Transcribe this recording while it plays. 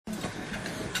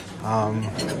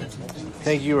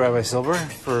Thank you, Rabbi Silber,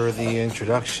 for the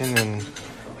introduction and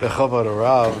Bechavod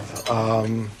Rav.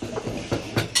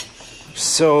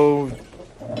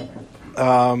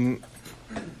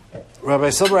 Rabbi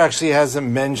Silber actually hasn't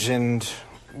mentioned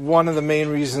one of the main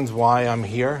reasons why I'm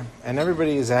here, and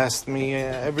everybody has asked me,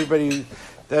 everybody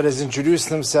that has introduced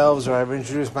themselves, or I've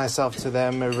introduced myself to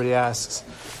them, everybody asks,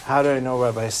 how do I know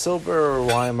Rabbi Silber, or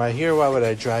why am I here? Why would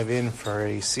I drive in for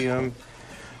a siyum?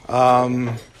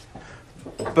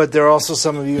 But there are also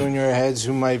some of you in your heads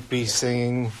who might be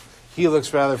saying, he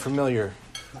looks rather familiar.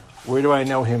 Where do I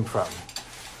know him from?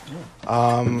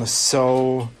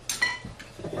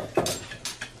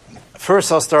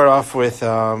 First I'll start off with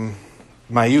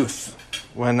my youth.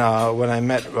 When I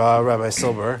met Rabbi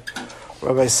Silber.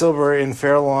 Rabbi Silber in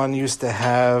Fair Lawn used to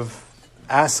have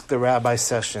Ask the Rabbi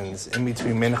sessions in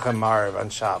between Mincha and Maariv on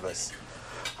Shabbos.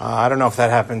 I don't know if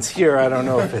that happens here. I don't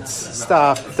know if it's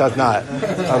stopped. It does not.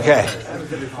 Okay.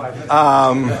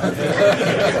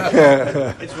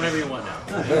 It's whenever you want now.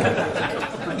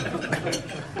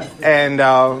 And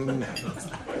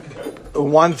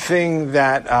one thing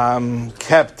that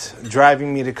kept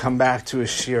driving me to come back to a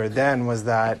shiur then was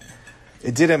that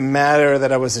it didn't matter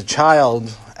that I was a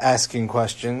child asking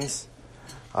questions.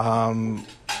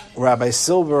 Rabbi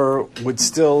Silber would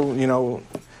still,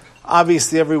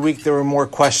 obviously every week there were more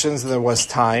questions than there was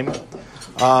time.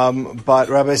 But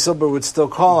Rabbi Silber would still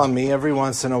call on me every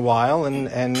once in a while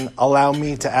and allow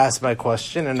me to ask my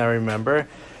question. And I remember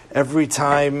every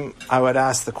time I would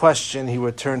ask the question, he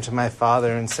would turn to my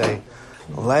father and say,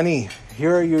 Lenny,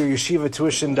 here are your yeshiva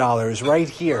tuition dollars right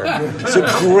here. It's a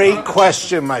great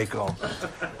question, Michael.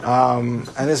 And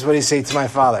this is what he said to my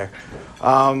father.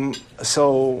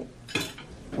 So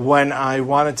when I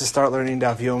wanted to start learning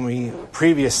Daf Yomi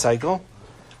previous cycle,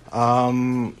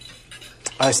 I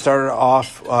started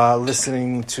off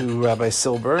listening to Rabbi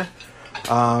Silber,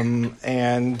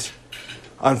 and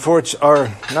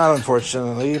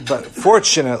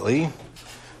fortunately,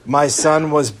 my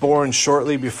son was born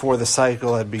shortly before the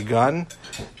cycle had begun,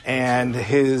 and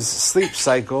his sleep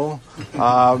cycle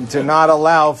did not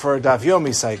allow for a Daf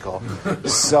Yomi cycle.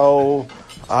 So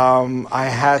I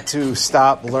had to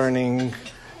stop learning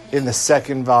in the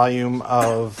second volume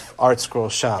of Art Scroll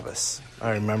Shabbos.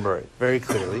 I remember it very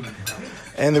clearly.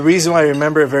 And the reason why I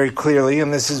remember it very clearly,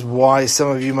 and this is why some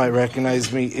of you might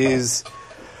recognize me, is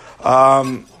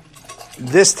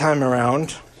this time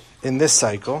around, in this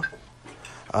cycle,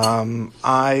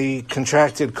 I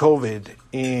contracted COVID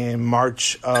in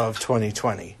March of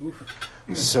 2020.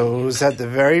 So it was at the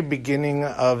very beginning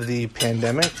of the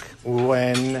pandemic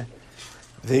when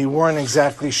they weren't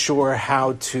exactly sure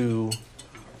how to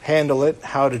handle it,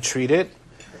 how to treat it.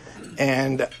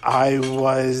 And I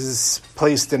was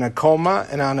placed in a coma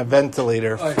and on a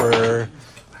ventilator for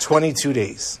 22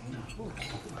 days.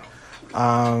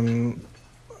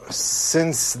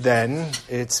 Since then,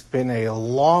 it's been a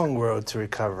long road to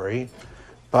recovery,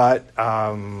 but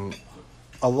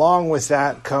along with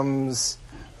that comes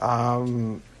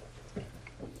some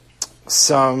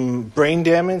brain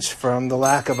damage from the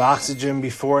lack of oxygen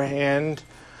beforehand.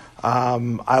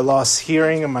 I lost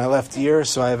hearing in my left ear,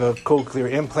 so I have a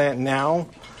cochlear implant now,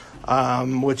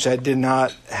 which I did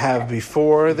not have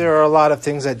before. There are a lot of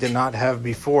things I did not have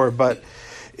before, but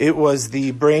it was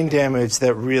the brain damage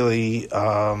that really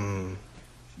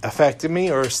affected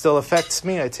me, or still affects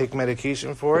me. I take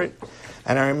medication for it.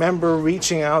 And I remember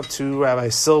reaching out to Rabbi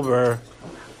Silber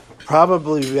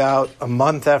probably about a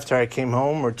month after I came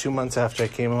home, or 2 months after I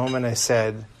came home, and I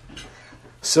said,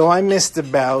 so I missed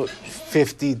about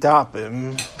 50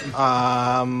 dapim.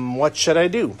 What should I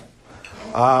do?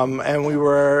 And we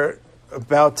were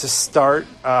about to start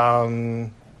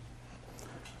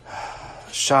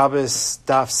Shabbos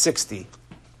Daf 60.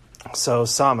 So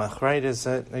Samach, right? Is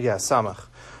it? Yeah, Samach.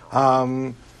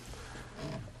 And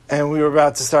we were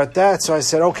about to start that, so I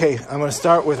said, okay, I'm going to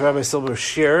start with Rabbi Silber's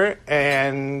shiur.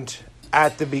 And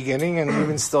at the beginning, and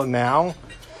even still now,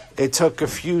 it took a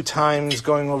few times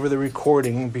going over the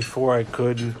recording before I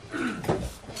could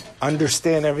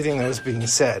understand everything that was being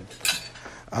said.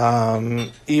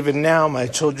 Even now, my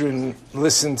children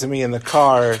listen to me in the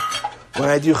car when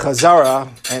I do Chazara,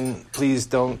 and please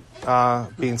don't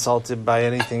be insulted by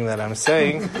anything that I'm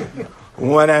saying.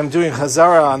 When I'm doing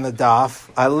Chazara on the daf,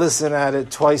 I listen to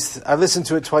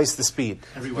it twice the speed.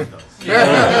 Everyone does.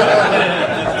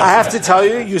 I have to tell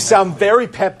you, you sound very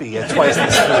peppy at twice the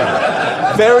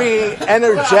speed. Very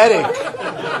energetic,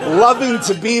 loving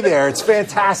to be there. It's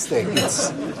fantastic.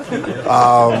 But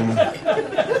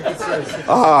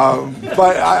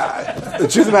the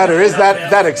truth of the matter is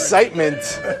that excitement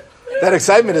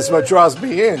is what draws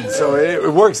me in. So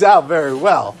it works out very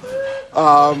well.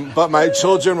 But my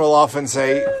children will often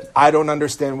say, I don't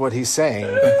understand what he's saying.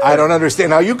 I don't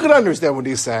understand how you could understand what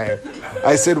he's saying.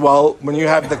 I said, well, when you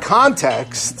have the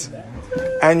context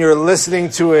and you're listening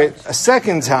to it a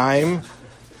second time,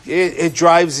 it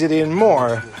drives it in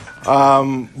more.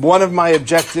 One of my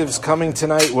objectives coming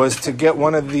tonight was to get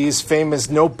one of these famous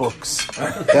notebooks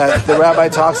that the rabbi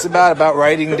talks about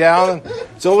writing down.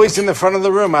 It's always in the front of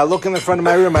the room. I look in the front of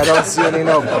my room, I don't see any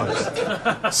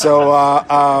notebooks. So,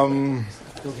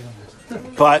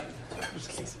 but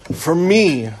for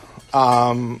me,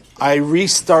 I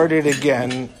restarted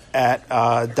again at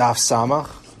Daf Samach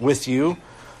with you.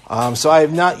 So I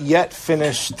have not yet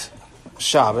finished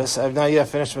Shabbos. I have not yet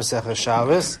finished Masechah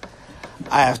Shabbos.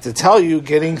 I have to tell you,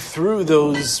 getting through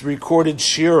those recorded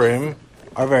shiurim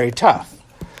are very tough.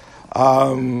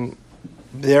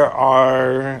 There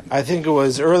are, I think it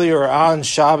was earlier on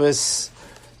Shabbos,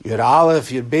 Yud Aleph,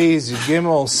 Yud Beis, Yud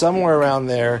Gimel, somewhere around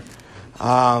there,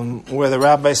 where the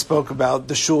rabbi spoke about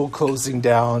the shul closing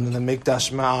down and the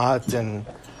Mikdash Ma'at, and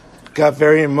got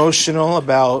very emotional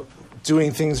about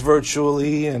doing things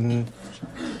virtually, and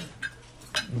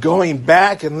going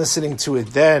back and listening to it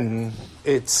then,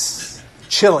 it's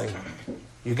chilling.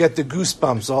 You get the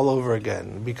goosebumps all over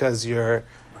again because you're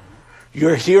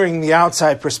hearing the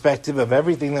outside perspective of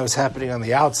everything that was happening on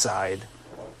the outside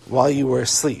while you were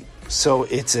asleep. So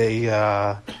it's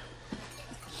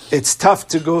tough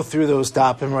to go through those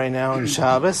dapim right now in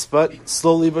Shabbos, but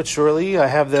slowly but surely I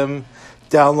have them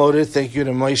downloaded. Thank you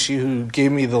to Maishi who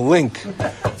gave me the link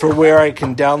for where I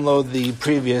can download the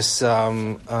previous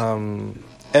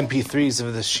MP3s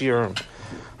of the shiurim.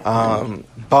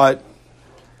 But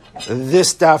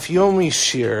this Daf Yomi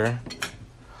shir,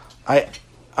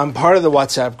 I'm part of the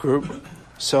WhatsApp group,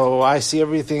 so I see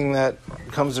everything that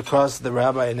comes across the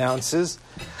rabbi announces.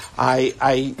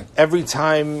 I every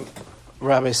time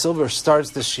Rabbi Silber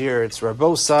starts this year, it's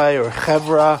Rabosai or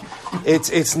Chevra.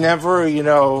 It's never,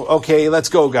 okay, let's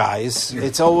go, guys.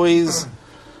 It's always,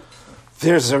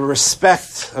 there's a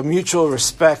respect, a mutual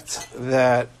respect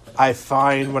that I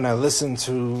find when I listen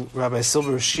to Rabbi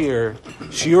Silber's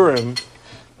shiurim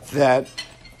that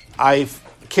I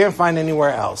can't find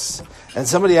anywhere else. And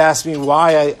somebody asked me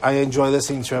why I enjoy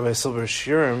listening to Rabbi Silber's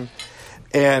shiurim,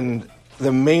 and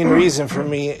the main reason for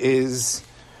me is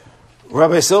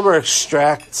Rabbi Silber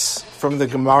extracts from the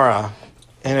Gemara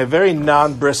in a very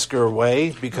non-Brisker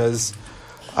way, because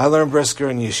I learned Brisker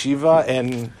in yeshiva,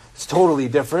 and it's totally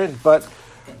different, but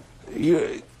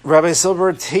Rabbi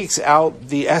Silber takes out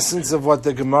the essence of what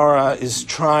the Gemara is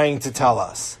trying to tell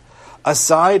us.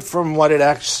 Aside from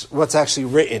what's actually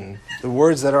written, the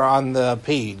words that are on the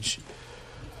page,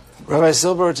 Rabbi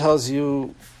Silber tells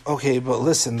you, okay, but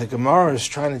listen, the Gemara is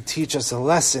trying to teach us a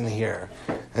lesson here.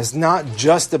 It's not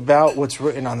just about what's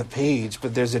written on the page,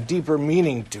 but there's a deeper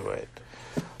meaning to it.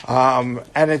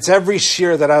 And it's every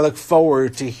shiur that I look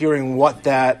forward to hearing what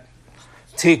that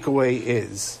takeaway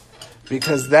is,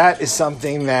 because that is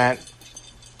something that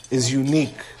is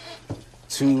unique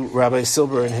to Rabbi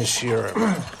Silber and his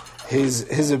shiurim.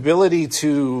 His ability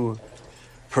to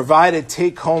provide a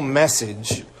take-home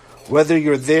message, whether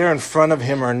you're there in front of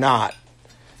him or not,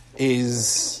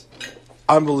 is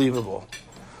unbelievable.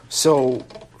 So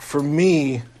for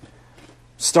me,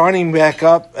 starting back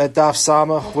up at Daf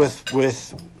Samach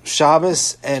with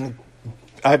Shabbos, and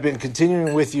I've been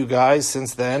continuing with you guys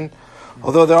since then,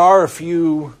 although there are a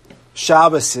few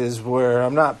Shabboses where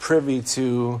I'm not privy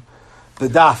to the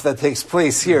daf that takes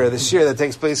place here, the shiur that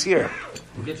takes place here.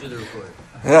 We'll get you the report.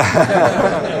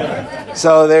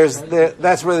 So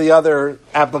that's where the other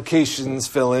applications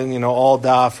fill in, all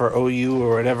daf or OU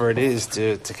or whatever it is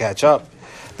to catch up.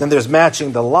 Then there's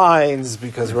matching the lines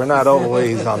because we're not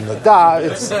always on the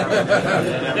daf.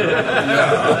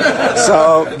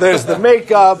 So there's the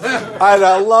makeup, and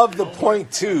I love the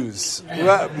point twos.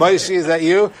 Maishi, is that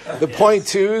you? The point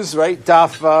twos, right?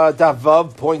 Daf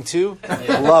vav point two.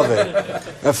 Love it.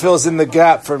 That fills in the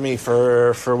gap for me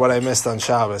for what I missed on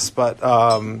Shabbos. But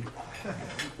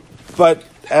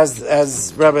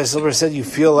as Rabbi Silber said, you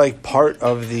feel like part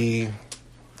of the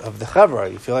chevra.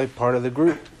 You feel like part of the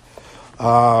group.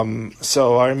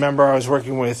 So I remember I was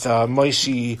working with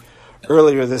Maishi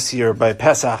earlier this year by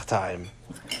Pesach time,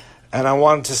 and I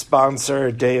wanted to sponsor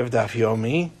a day of Daf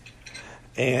Yomi,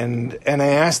 and I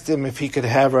asked him if he could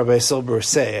have Rabbi Silber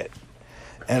say it.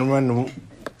 And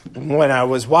when I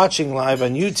was watching live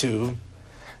on YouTube,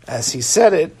 as he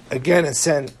said it, again it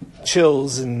sent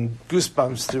chills and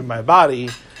goosebumps through my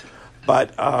body.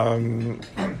 But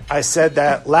I said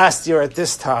that last year at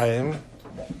this time,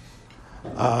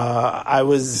 I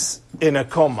was in a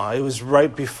coma. It was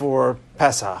right before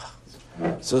Pesach.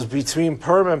 So it was between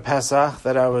Purim and Pesach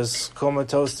that I was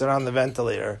comatose and on the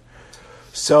ventilator.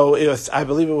 So I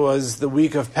believe it was the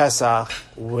week of Pesach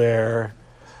where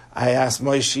I asked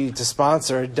Moshe to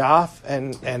sponsor a daf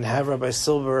and have Rabbi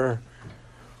Silver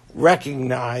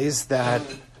recognize that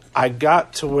I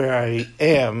got to where I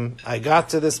am. I got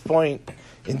to this point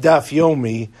in Daf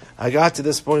Yomi. I got to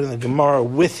this point in the Gemara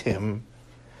with him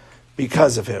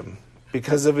because of him,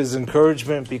 because of his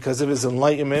encouragement, because of his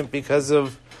enlightenment, because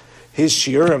of his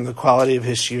shiurim, the quality of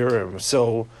his shiurim.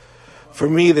 So for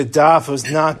me, the daf was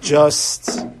not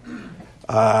just,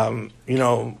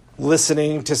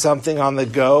 listening to something on the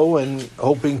go and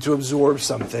hoping to absorb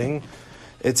something.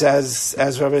 It's as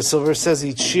Rabbi Silver says,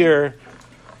 each shiur,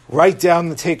 write down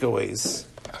the takeaways.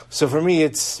 So for me,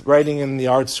 it's writing in the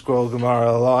art scroll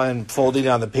Gemara law and folding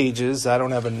down the pages. I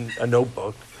don't have a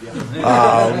notebook,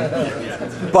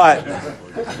 but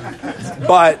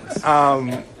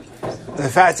the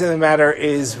fact of the matter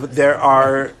is there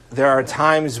are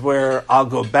times where I'll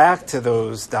go back to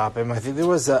those dafim. I think there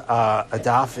was a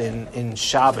daf in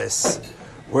Shabbos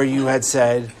where you had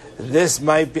said this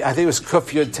might be. I think it was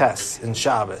Kuf Yud Tes in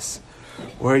Shabbos,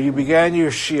 where you began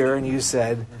your shiur and you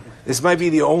said, this might be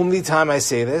the only time I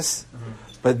say this,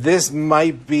 but this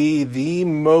might be the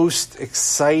most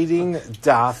exciting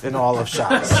daf in all of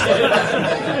Shabbos.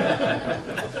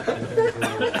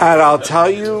 And I'll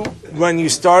tell you, when you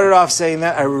started off saying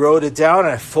that, I wrote it down,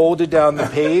 I folded down the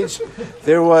page.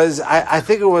 There was, I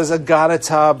think it was a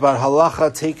Agadata, but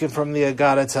halacha taken from the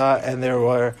Agadata, and there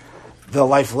were the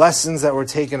life lessons that were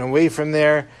taken away from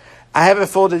there. I have it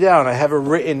folded down. I have it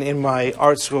written in my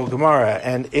art school Gemara,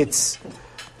 and it's.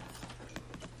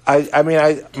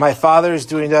 My father is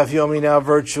doing Daf Yomi now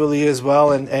virtually as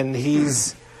well, and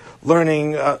he's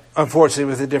learning, unfortunately,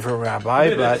 with a different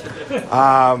rabbi. But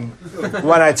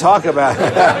when I talk about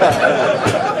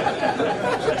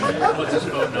What's his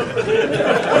phone number?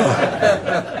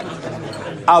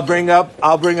 I'll bring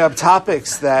up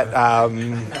topics that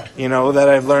that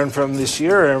I've learned from this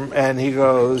year, and he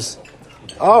goes,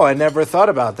 "Oh, I never thought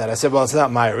about that." I said, "Well, it's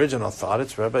not my original thought.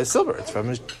 It's Rabbi Silver. It's from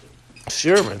his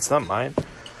shiur. It's not mine."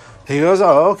 He goes,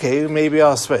 "Oh, okay, maybe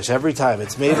I'll switch." Every time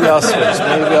it's maybe I'll switch,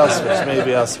 maybe I'll switch,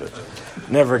 maybe I'll switch.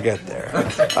 Never get there.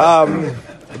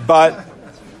 But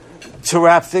to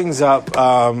wrap things up,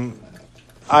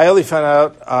 I only found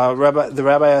out, the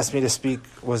rabbi asked me to speak,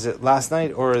 was it last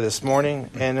night or this morning?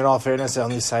 And in all fairness, I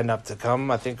only signed up to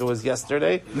come. I think it was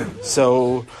yesterday.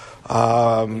 So,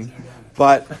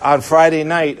 but on Friday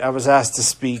night, I was asked to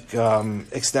speak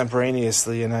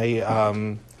extemporaneously,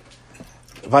 and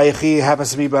Vayechi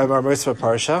happens to be by Bar Mitzvah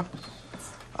Parsha.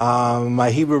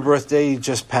 My Hebrew birthday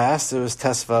just passed. It was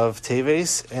Tesvav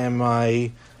Teves, and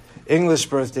my English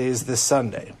birthday is this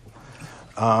Sunday.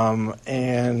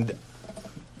 And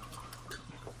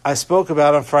I spoke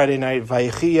about on Friday night,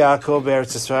 Vayechi Yaakov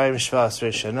Be'eretz Yisrael Mishva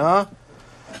Asrei Shana,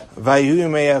 Vayu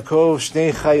Yimei Yaakov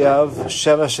Shnei Chayav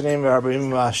Sheva Shanim Ve'arba'im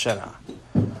V'Ashana.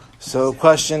 So the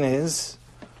question is,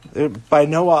 by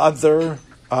no other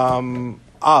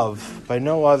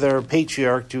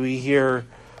patriarch do we hear,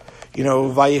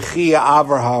 Vayechi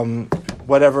Avraham,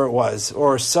 whatever it was,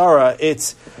 or Sarah,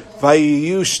 it's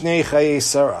Vayu Shnei Chayei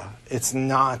Sarah. It's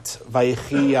not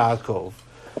Vayechi Yaakov.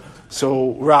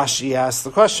 So Rashi asks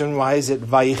the question, why is it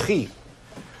Vayechi?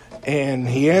 And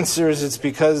he answers, it's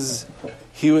because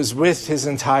he was with his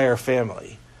entire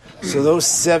family. So those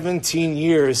 17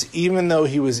 years, even though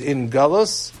he was in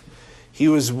Galus, he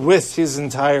was with his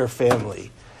entire family.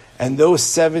 And those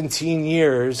 17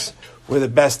 years were the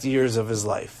best years of his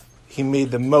life. He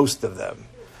made the most of them.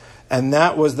 And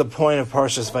that was the point of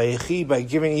Parshas Vayechi, by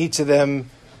giving each of them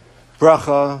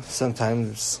bracha,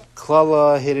 sometimes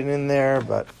klala hidden in there,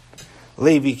 but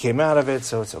Levi came out of it,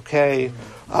 so it's okay.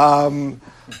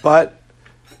 But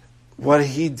what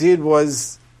he did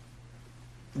was,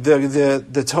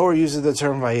 the Torah uses the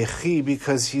term Vayechi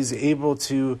because he's able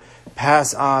to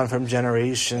pass on from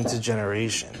generation to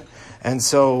generation. And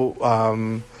so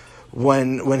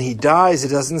when he dies, it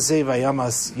doesn't say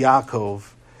Vayamas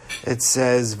Yaakov. It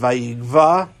says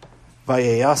Vayigva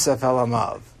Vayeyasef El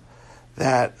Amav.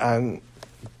 That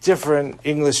different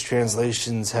English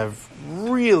translations have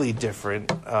really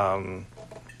different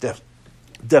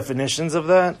definitions of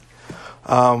that.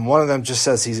 One of them just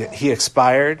says he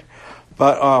expired,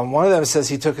 but one of them says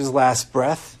he took his last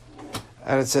breath,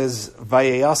 and it says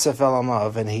Vayeyasef El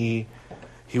Amav, and he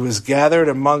was gathered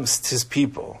amongst his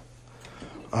people.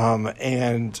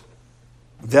 And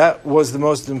that was the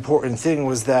most important thing,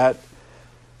 was that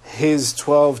his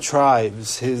 12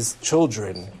 tribes, his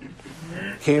children,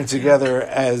 came together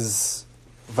as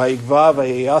Vayigva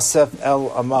Vayeyasef El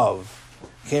Amav,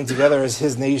 came together as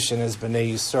his nation, as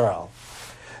Bnei Yisrael.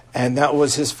 And that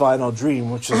was his final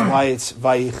dream, which is why it's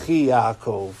Vayichi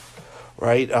Yaakov,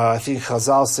 right? I think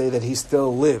Chazal say that he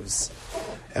still lives.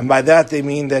 And by that they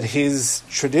mean that his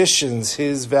traditions,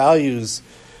 his values,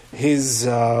 his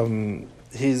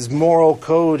moral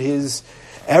code, his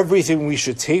everything we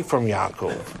should take from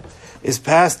Yaakov is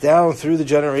passed down through the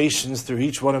generations, through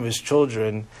each one of his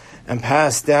children, and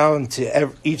passed down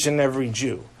to each and every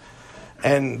Jew.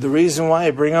 And the reason why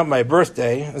I bring up my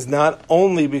birthday is not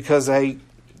only because I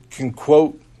can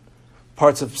quote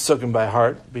parts of Sukkim by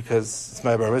heart, because it's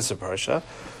my Bar Mitzvah Parsha,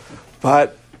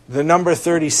 but the number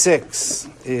 36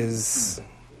 is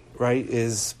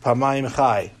Pamayim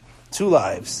Chai, 2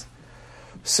 lives.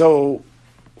 So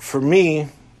for me,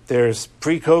 there's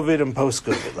pre-COVID and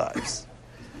post-COVID lives.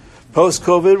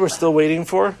 Post-COVID, we're still waiting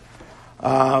for,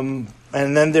 and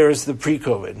then there's the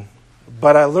pre-COVID.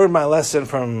 But I learned my lesson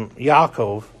from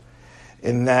Yaakov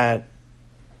in that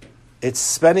it's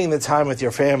spending the time with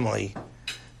your family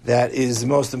that is the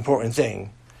most important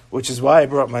thing, which is why I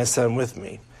brought my son with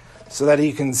me, so that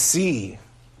he can see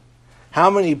how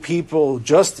many people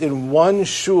just in one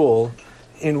shul,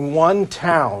 in one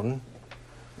town,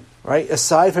 right,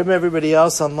 aside from everybody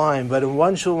else online, but in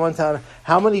one shul, one town,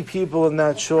 how many people in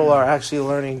that shul are actually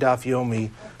learning Daf Yomi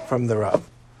from the Rav?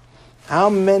 How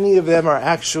many of them are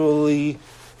actually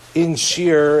in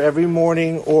Shir every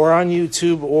morning or on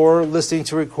YouTube or listening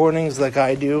to recordings like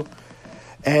I do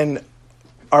and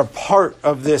are part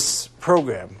of this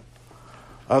program,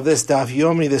 of this Daf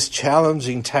Yomi, this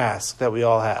challenging task that we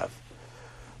all have?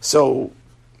 So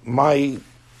the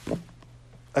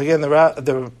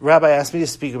rabbi asked me to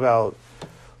speak about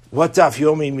what Daf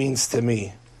Yomi means to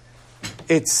me.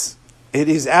 It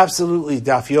is absolutely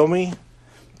Daf Yomi,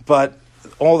 but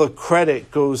all the credit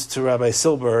goes to Rabbi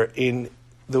Silber in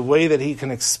the way that he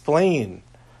can explain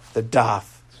the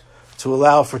Daf to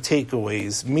allow for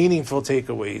takeaways, meaningful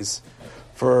takeaways,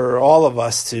 for all of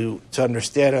us to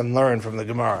understand and learn from the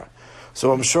Gemara.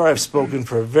 So I'm sure I've spoken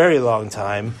for a very long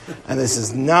time, and this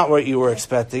is not what you were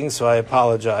expecting, so I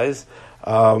apologize.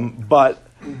 But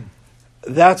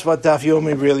that's what Daf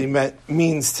Yomi really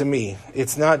means to me.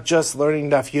 It's not just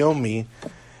learning Daf Yomi,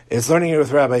 it's learning it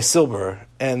with Rabbi Silber,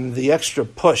 and the extra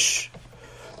push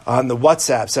on the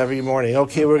WhatsApps every morning.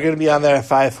 Okay, we're going to be on there at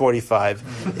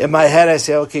 5:45. In my head, I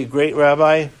say, okay, great,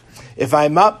 Rabbi. If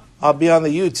I'm up, I'll be on the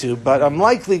YouTube, but I'm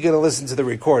likely going to listen to the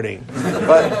recording.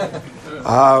 But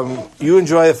you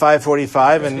enjoy the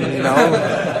 5:45, and,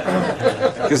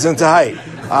 Gesundheit.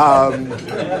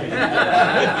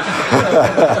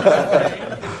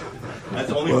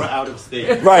 That's only for out of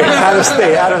state. Right, out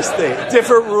of state.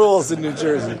 Different rules in New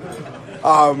Jersey.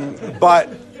 But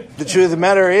the truth of the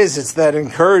matter is, it's that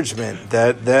encouragement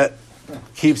that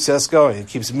keeps us going. It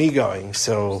keeps me going.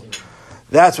 So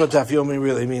that's what Daf Yomi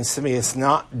really means to me. It's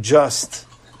not just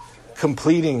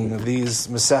completing these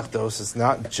Masechtos. It's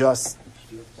not just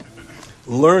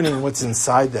learning what's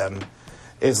inside them.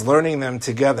 It's learning them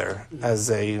together as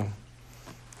a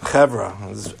chevra,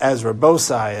 as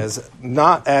Rabbosai,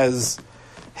 not as,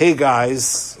 hey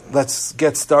guys, let's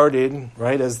get started,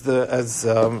 right? As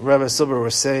Rabbi Silber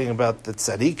was saying about the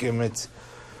tzaddikim, it's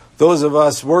those of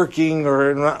us working,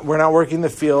 or we're not working the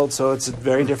field, so it's a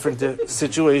very different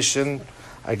situation.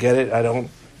 I get it. I don't,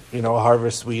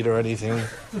 harvest wheat or anything.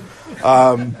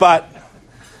 But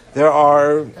there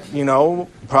are,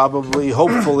 probably,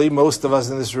 hopefully, most of us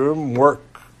in this room work,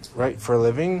 right, for a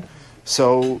living.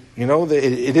 So,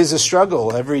 it is a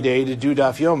struggle every day to do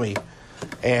Daf Yomi.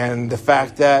 And the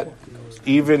fact that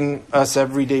even us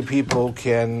everyday people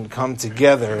can come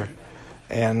together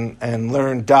and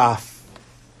learn Daf,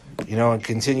 and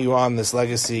continue on this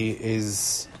legacy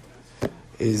is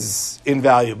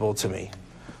invaluable to me.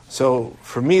 So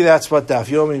for me, that's what Daf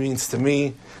Yomi means to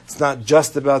me. It's not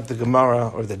just about the Gemara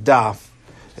or the Daf.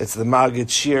 It's the Magid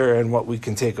Shir and what we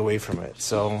can take away from it.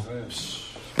 So that's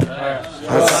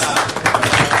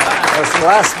the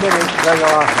last minute.